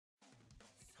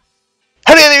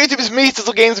It is me,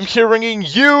 Sizzle Games. I'm here bringing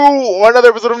you another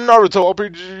episode of Naruto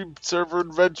RPG Server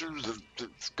Adventures.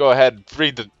 Go ahead,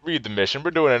 read the mission.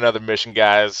 We're doing another mission,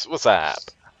 guys. What's up?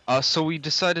 So we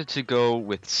decided to go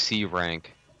with C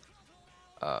rank.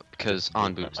 Because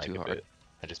on boot's too hard.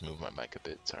 I just moved my mic a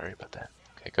bit. Sorry about that.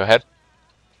 Okay, go ahead.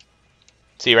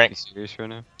 C rank. Are you serious right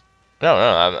now? No,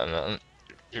 I'm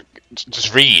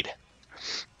just read.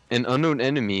 An unknown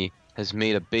enemy has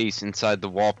made a base inside the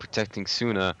wall protecting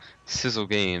Suna. Sizzle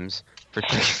Games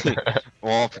protecting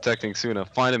wall protecting Suna.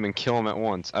 Find him and kill him at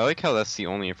once. I like how that's the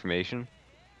only information.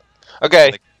 Okay.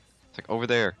 It's like over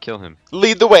there, kill him.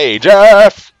 Lead the way,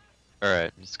 Jeff. All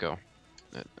right, let's go.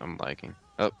 I'm liking.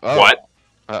 What?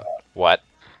 What?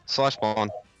 Slash spawn.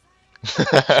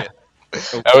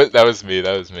 That was me.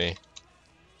 That was me.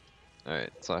 All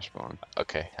right, slash spawn.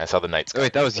 Okay, I saw the knights. Oh,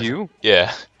 wait, that was you?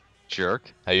 Yeah.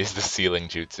 Jerk. I used the ceiling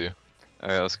jutsu.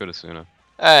 Alright, let's go to Suna.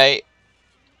 Alright.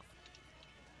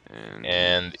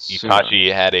 And Itachi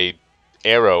Suna. had a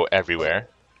arrow everywhere.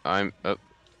 I'm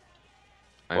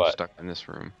What? stuck in this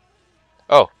room.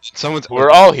 Oh. Someone's We're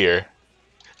all here.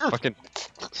 fucking.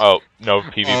 Oh, no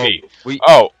PvP.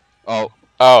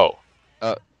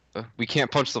 We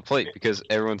can't punch the plate because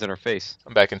everyone's in our face.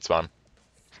 I'm back in spawn.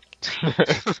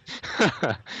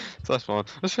 Slash spawn.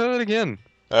 Let's try that again.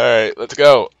 Alright, let's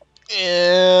go.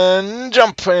 And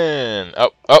jump in.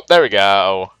 Oh, there we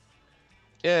go.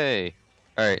 Yay!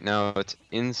 Alright, now it's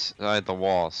inside the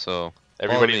wall, so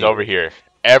Everybody's over here.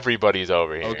 Everybody's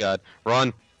over here. oh god.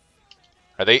 Run!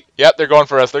 Are they? Yep, they're going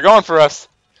for us. They're going for us.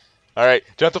 Alright,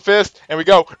 gentle fist, and we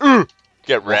go.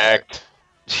 Get wrecked.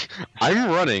 I'm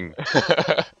running.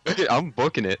 I'm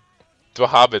booking it.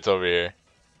 Hobbit's over here.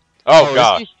 Oh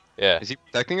gosh. Yeah. Is he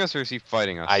protecting us or is he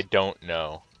fighting us? I don't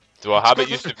know. Hobbit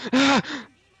used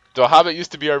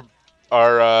to be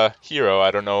our hero.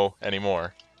 I don't know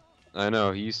anymore. I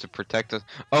know, he used to protect us.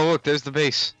 Oh look, there's the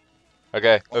base.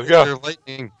 Okay, let's go. There's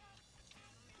lightning.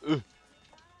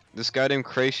 This guy named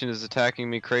Creation is attacking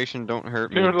me. Creation, don't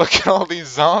hurt me. Dude, look at all these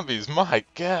zombies. My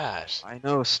gosh. I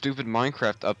know, stupid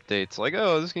Minecraft updates. Like,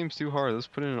 oh, this game's too hard. Let's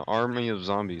put in an army of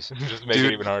zombies. Just make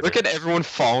it even harder. Look at everyone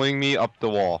following me up the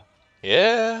wall.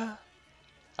 Yeah.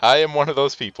 I am one of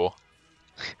those people.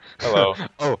 Hello.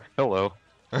 Oh, hello.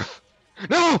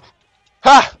 No!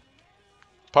 Ha!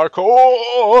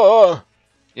 Parkour!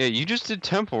 Yeah, you just did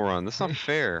temple run. That's not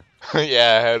fair.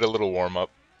 Yeah, I had a little warm up.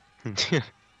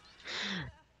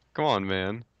 Come on,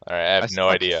 man. Alright, I have no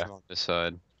idea. On this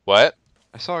side. What?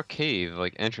 I saw a cave,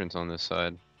 like, entrance on this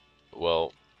side.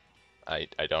 Well, I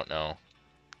don't know.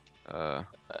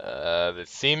 There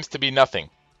seems to be nothing.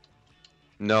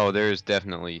 No, there's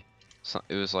definitely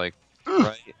it was like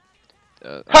right.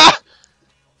 Ha!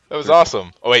 That was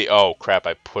awesome. Oh wait, oh crap!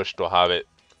 I pushed a hobbit.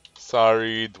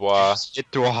 Sorry, Dwa.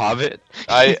 Get to a hobbit.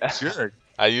 Sure.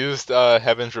 I used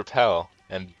Heaven's Repel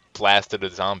and blasted a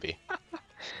zombie.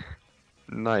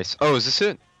 Nice. Oh, is this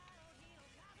it?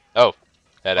 Oh,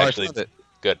 that actually. I found it.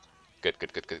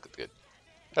 Good.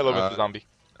 Hello, Mr. Zombie.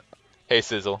 Hey,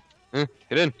 Sizzle. Get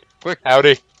in, quick.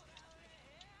 Howdy.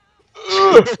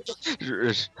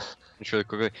 Just really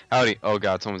quickly. Howdy. Oh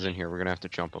god, someone's in here. We're gonna have to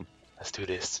jump him. Let's do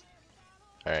this.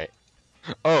 All right.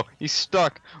 Oh, he's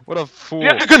stuck. What a fool.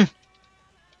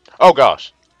 Oh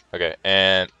gosh. Okay,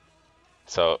 and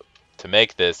so to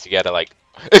make this, you gotta like.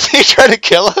 Is he trying to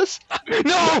kill us?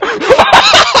 No!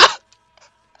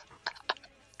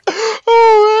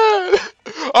 Oh man!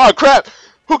 Oh crap!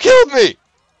 Who killed me?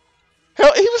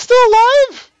 Hell, he was still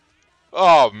alive?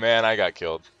 Oh man, I got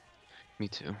killed. Me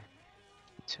too.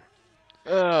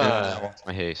 I lost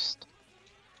my haste.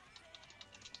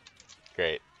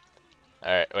 Great.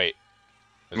 Alright, wait.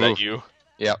 Is that you?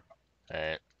 Yep.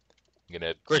 Alright. I'm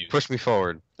gonna Quick, push me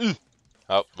forward.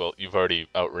 Oh, well, you've already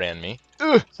outran me.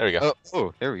 There we go.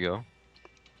 Oh, there we go.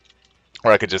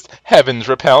 Or I could just Heavens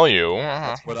repel you.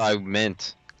 That's what I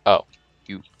meant. Oh.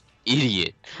 You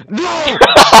idiot. No!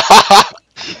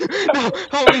 No!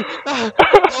 Help me! Help!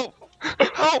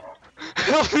 Help!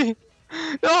 Help me!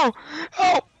 No!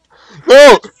 Help!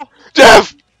 No!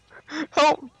 Jeff!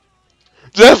 Help!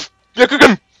 Jeff!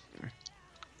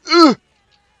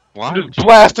 Why? I'm just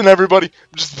blasting everybody.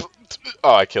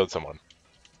 Oh, I killed someone.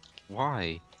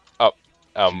 Why? Oh,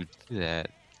 Did you do that?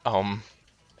 I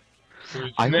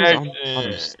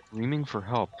was screaming for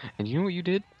help, and you know what you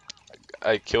did?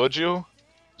 I killed you?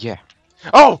 Yeah.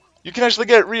 Oh! You can actually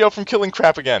get Rio from killing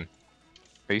crap again.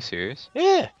 Are you serious?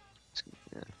 Yeah.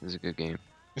 Yeah, this is a good game.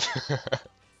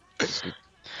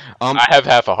 I have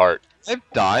half a heart. I've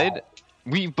died.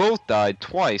 We both died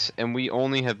twice, and we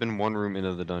only have been one room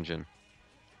into the dungeon.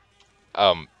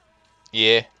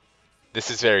 Yeah. This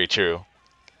is very true.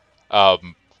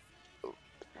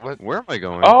 What? Where am I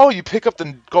going? Oh, you pick up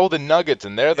the golden nuggets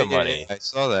and they're the money. I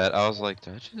saw that. I was like,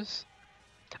 did I just?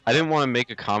 I didn't want to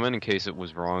make a comment in case it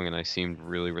was wrong and I seemed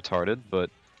really retarded, but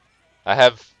I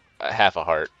have half a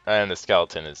heart, and the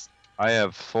skeleton is. I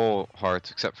have full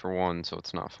hearts except for one, so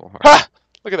it's not full heart. Ha!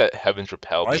 Look at that Heaven's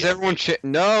Repel. Why is BMB. everyone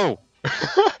No!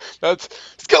 That's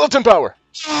skeleton power.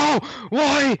 No!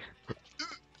 Why?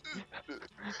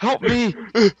 Help me!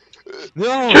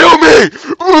 No! Kill me!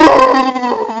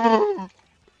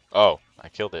 Oh, I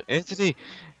killed it. Anthony!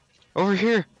 Over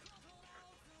here!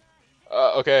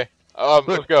 Okay. Look,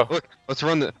 Let's go. Look,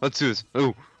 let's do this.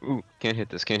 Ooh, can't hit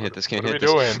this, can't hit this, can't What hit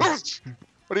are we this. doing?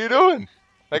 What are you doing?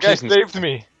 That guy Chasing saved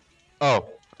me. Oh,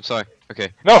 I'm sorry. Okay.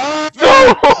 No!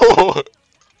 No!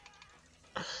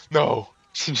 No.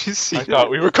 Did you see I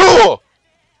thought we were cool!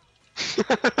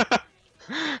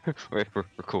 Wait, we're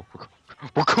cool, we're cool.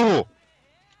 We're cool!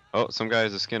 Oh, some guy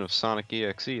has a skin of Sonic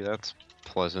EXE, that's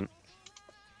pleasant.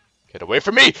 Get away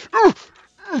from me!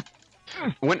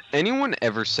 When anyone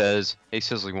ever says, hey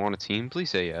Sizzle, you want a team? Please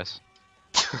say yes.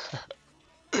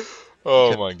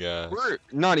 Oh my god. We're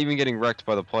not even getting wrecked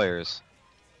by the players.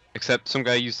 Except some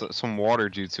guy used some water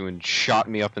jutsu and shot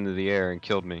me up into the air and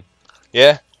killed me.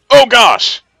 Yeah? Oh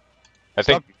gosh! I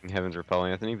think. Stop using Heaven's Repel,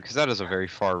 Anthony, because that is a very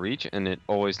far reach and it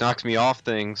always knocks me off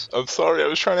things. I'm sorry, I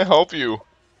was trying to help you.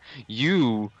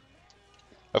 You.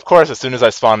 Of course, as soon as I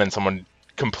spawn in, someone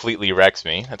completely wrecks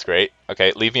me. That's great.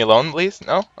 Okay, leave me alone, please?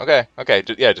 No? Okay, okay.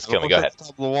 Yeah, just kill me. Go ahead. At the top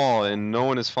of the wall and no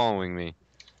one is following me.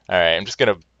 Alright, I'm just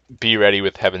gonna be ready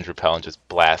with Heaven's Repel and just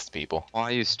blast people.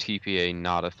 Why is TPA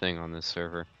not a thing on this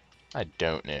server? I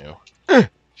don't know.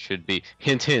 Should be.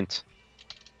 Hint, hint.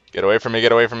 Get away from me,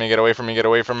 get away from me, get away from me, get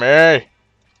away from me!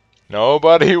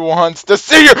 Nobody wants to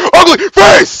see your ugly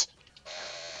face!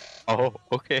 Oh,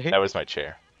 okay. That was my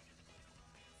chair.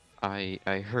 I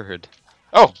heard.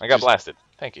 Oh, I got blasted.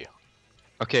 Thank you.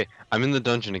 Okay, I'm in the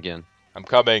dungeon again. I'm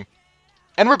coming.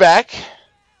 And we're back.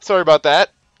 Sorry about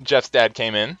that. Jeff's dad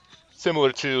came in.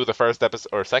 Similar to the first episode,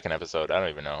 or second episode, I don't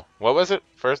even know. What was it?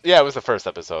 First? Yeah, it was the first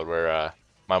episode where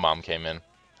my mom came in.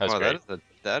 That was great.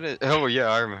 That is. Oh yeah,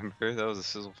 I remember. That was a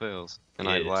Sizzle Fails, and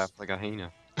I Yes. laughed like a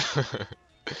hyena.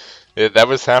 Yeah, that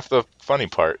was half the funny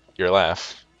part, your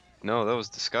laugh. No, that was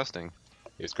disgusting.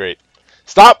 It was great.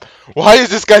 Stop! Why is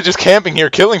this guy just camping here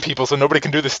killing people so nobody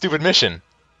can do this stupid mission?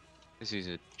 Is he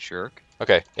a jerk?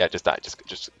 Okay, yeah, just die.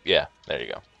 Just, yeah, there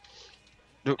you go.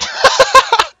 No.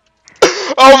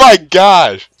 Oh my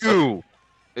gosh! Ew!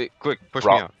 Hey, quick, push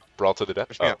Brawl. me out. Brawl to the death?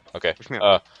 Push me Oh, out. okay. Push me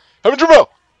out. Heaven's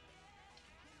Repel!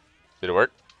 Did it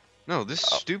work? No, this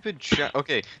Oh. stupid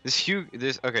okay, this Hugo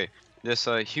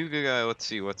guy, let's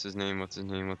see, what's his name?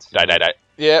 Die.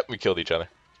 Yeah, we killed each other.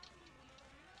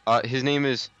 His name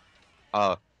is,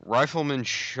 Rifleman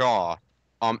Shaw.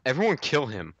 Everyone kill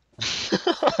him.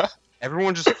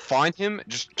 Everyone just find him,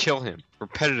 just kill him.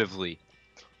 Repetitively.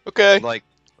 Okay. Like,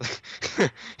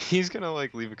 he's gonna,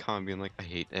 like, leave a comment being like, I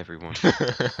hate everyone.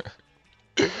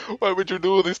 Why would you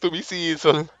do this to me,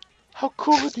 Cecil? How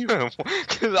cool of you?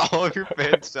 Because all of your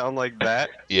fans sound like that.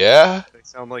 Yeah? They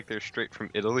sound like they're straight from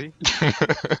Italy.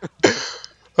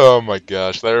 Oh my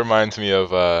gosh, that reminds me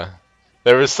of,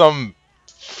 there was some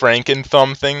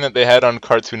Franken-Thumb thing that they had on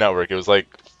Cartoon Network. It was like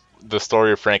the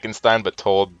story of Frankenstein, but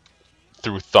told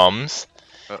through thumbs.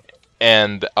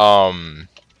 And,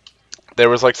 there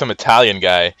was like some Italian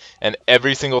guy, and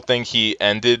every single thing he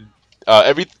ended,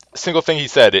 every single thing he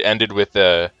said, it ended with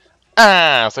so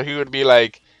he would be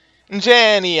like,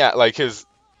 Genia, like his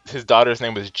daughter's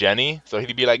name was Jenny, so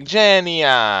he'd be like,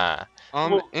 Genia!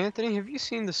 Well, Anthony, have you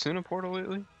seen the Suna portal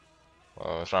lately?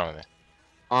 what's wrong with it?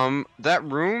 That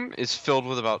room is filled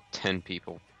with about 10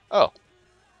 people. Oh,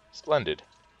 splendid.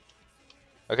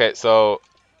 Okay, so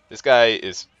this guy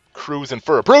is cruising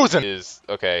for a bruising.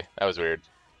 Okay, that was weird.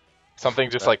 Something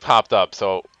just like popped up.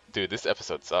 So, dude, this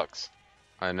episode sucks.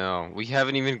 I know. We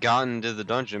haven't even gotten to the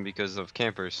dungeon because of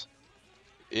campers.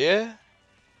 Yeah.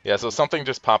 Yeah. So something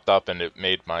just popped up and it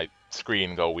made my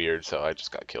screen go weird. So I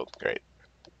just got killed. Great.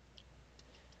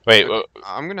 Wait.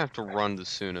 I'm gonna have to run to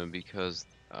Suna because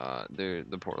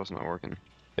the portal's not working.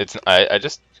 It's I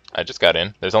just got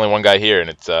in. There's only one guy here, and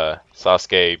it's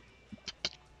Sasuke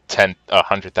 100,000.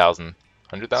 100,000?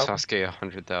 Sasuke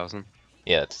 100,000.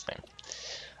 Yeah, that's his name.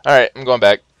 Alright, I'm going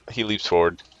back. He leaps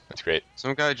forward. That's great.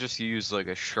 Some guy just used like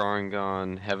a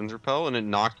Sharingan Heaven's Repel and it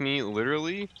knocked me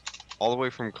literally all the way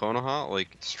from Konoha,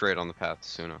 like straight on the path to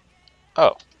Suna.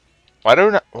 Oh. Why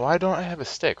don't I have a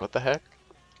stick? What the heck?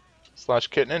 Slash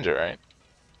Kit Ninja, right?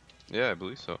 Yeah, I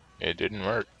believe so. It didn't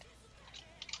work.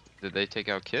 Did they take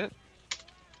out Kit?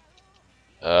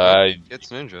 It's Kit's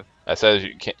Ninja. It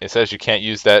says you can't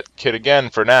use that kit again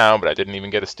for now, but I didn't even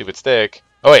get a stupid stick.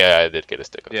 Oh yeah, I did get a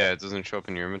stick. Okay. Yeah, it doesn't show up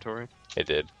in your inventory. It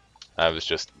did. I was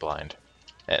just blind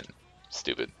and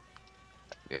stupid.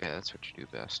 Yeah, that's what you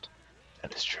do best.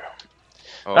 That is true.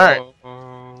 Oh. All right.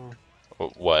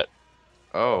 What?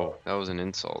 Oh, that was an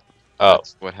insult. Oh,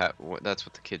 That's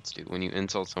what the kids do. When you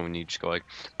insult someone, you just go like,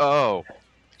 "Oh."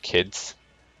 kids.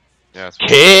 Yeah, that's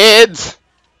Kids.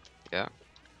 Yeah.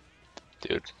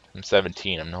 Dude, I'm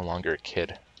 17. I'm no longer a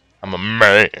kid. I'm a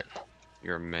man.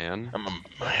 You're a man. I'm a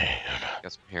man.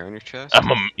 Got some hair on your chest.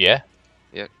 Yeah.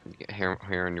 Yeah. You get hair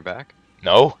on your back.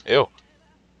 No. Ew.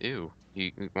 Ew.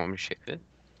 You want me to shave it?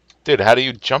 Dude, how do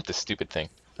you jump this stupid thing?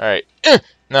 All right.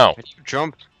 No. How do you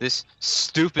jump this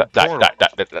stupid portal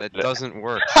that doesn't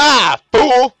work? Ha!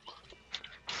 Fool!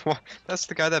 That's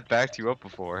the guy that backed you up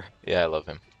before. Yeah, I love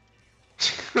him.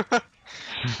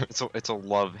 It's a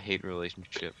love-hate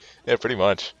relationship. Yeah, pretty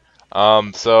much.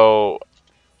 So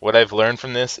what I've learned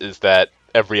from this is that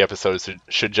every episode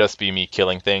should just be me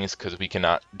killing things because we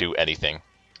cannot do anything.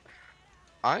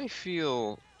 I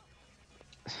feel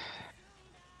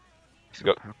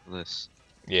Go. powerless.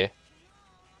 Yeah.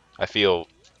 I feel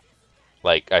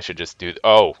like I should just do.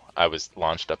 Oh, I was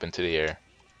launched up into the air.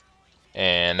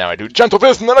 And now I do gentle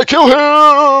fist and then I kill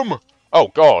him! Oh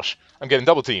gosh, I'm getting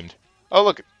double teamed. Oh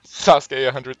look, Sasuke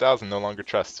 100,000 no longer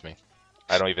trusts me.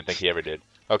 I don't even think he ever did.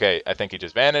 Okay, I think he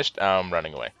just vanished. I'm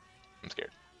running away. I'm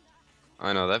scared.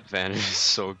 I know, that vanish is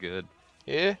so good.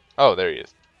 Yeah? Oh, there he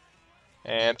is.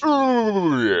 And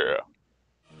ooh yeah.